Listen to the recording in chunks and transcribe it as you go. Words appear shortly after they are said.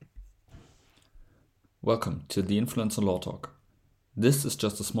Welcome to the Influencer Law Talk. This is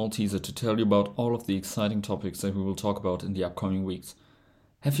just a small teaser to tell you about all of the exciting topics that we will talk about in the upcoming weeks.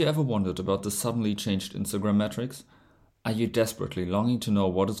 Have you ever wondered about the suddenly changed Instagram metrics? Are you desperately longing to know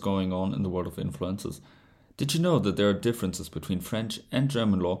what is going on in the world of influencers? Did you know that there are differences between French and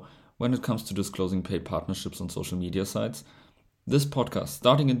German law when it comes to disclosing paid partnerships on social media sites? This podcast,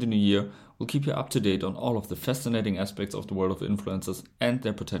 starting in the new year, will keep you up to date on all of the fascinating aspects of the world of influencers and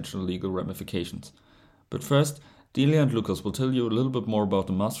their potential legal ramifications. But first, Delia and Lucas will tell you a little bit more about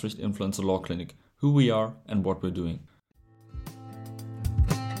the Maastricht Influencer Law Clinic, who we are and what we're doing.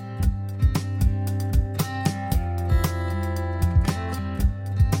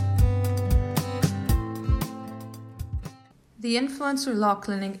 The Influencer Law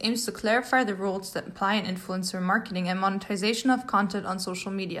Clinic aims to clarify the rules that apply in influencer marketing and monetization of content on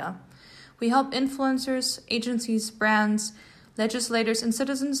social media. We help influencers, agencies, brands, legislators, and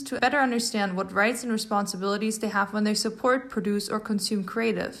citizens to better understand what rights and responsibilities they have when they support, produce, or consume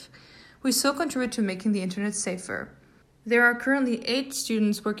creative. We so contribute to making the internet safer. There are currently 8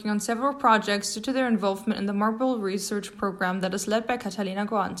 students working on several projects due to their involvement in the Marble Research Program that is led by Catalina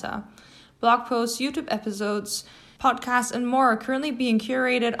Guanta. Blog posts, YouTube episodes, podcasts, and more are currently being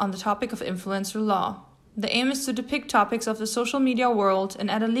curated on the topic of influencer law. The aim is to depict topics of the social media world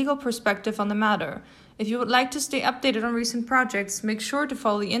and add a legal perspective on the matter. If you would like to stay updated on recent projects, make sure to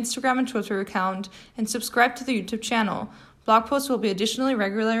follow the Instagram and Twitter account and subscribe to the YouTube channel. Blog posts will be additionally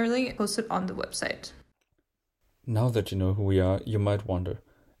regularly posted on the website. Now that you know who we are, you might wonder,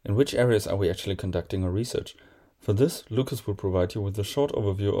 in which areas are we actually conducting our research? For this, Lucas will provide you with a short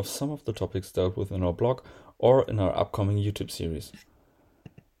overview of some of the topics dealt with in our blog or in our upcoming YouTube series.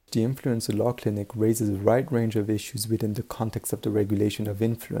 The Influencer Law Clinic raises a wide range of issues within the context of the regulation of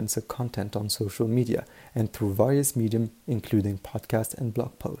influencer content on social media and through various mediums, including podcasts and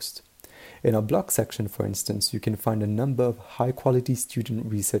blog posts. In our blog section, for instance, you can find a number of high-quality student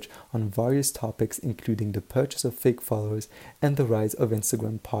research on various topics, including the purchase of fake followers and the rise of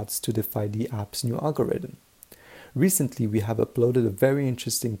Instagram pods to defy the app's new algorithm. Recently, we have uploaded a very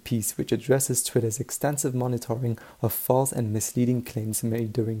interesting piece which addresses Twitter's extensive monitoring of false and misleading claims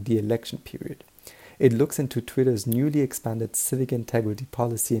made during the election period. It looks into Twitter's newly expanded civic integrity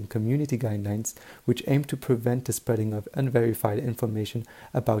policy and community guidelines, which aim to prevent the spreading of unverified information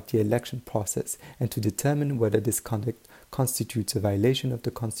about the election process and to determine whether this conduct constitutes a violation of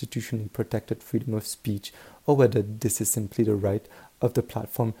the constitutionally protected freedom of speech or whether this is simply the right of the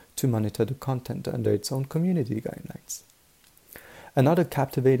platform to monitor the content under its own community guidelines. Another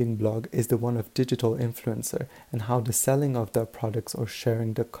captivating blog is the one of Digital Influencer and how the selling of their products or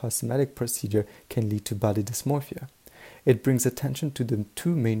sharing the cosmetic procedure can lead to body dysmorphia. It brings attention to the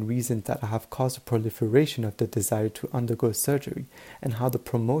 2 main reasons that have caused the proliferation of the desire to undergo surgery and how the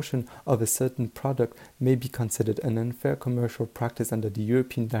promotion of a certain product may be considered an unfair commercial practice under the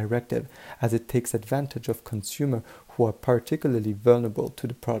European directive as it takes advantage of consumers who are particularly vulnerable to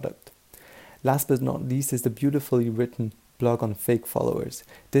the product. Last but not least is the beautifully written blog on fake followers.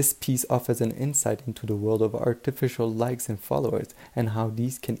 This piece offers an insight into the world of artificial likes and followers and how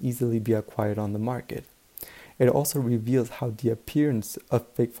these can easily be acquired on the market. It also reveals how the appearance of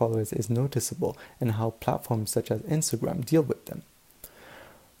fake followers is noticeable and how platforms such as Instagram deal with them.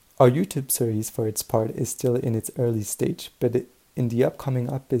 Our YouTube series, for its part, is still in its early stage, but in the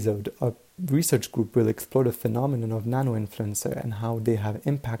upcoming episode, our research group will explore the phenomenon of nano-influencer and how they have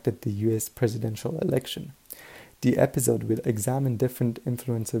impacted the US presidential election. The episode will examine different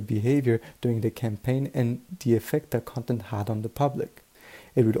influencer behavior during the campaign and the effect their content had on the public.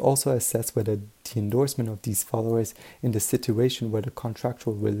 It would also assess whether the endorsement of these followers in the situation where the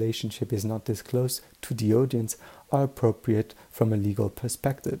contractual relationship is not disclosed to the audience are appropriate from a legal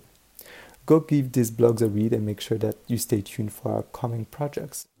perspective. Go give these blogs a read and make sure that you stay tuned for our upcoming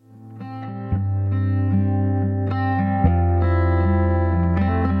projects.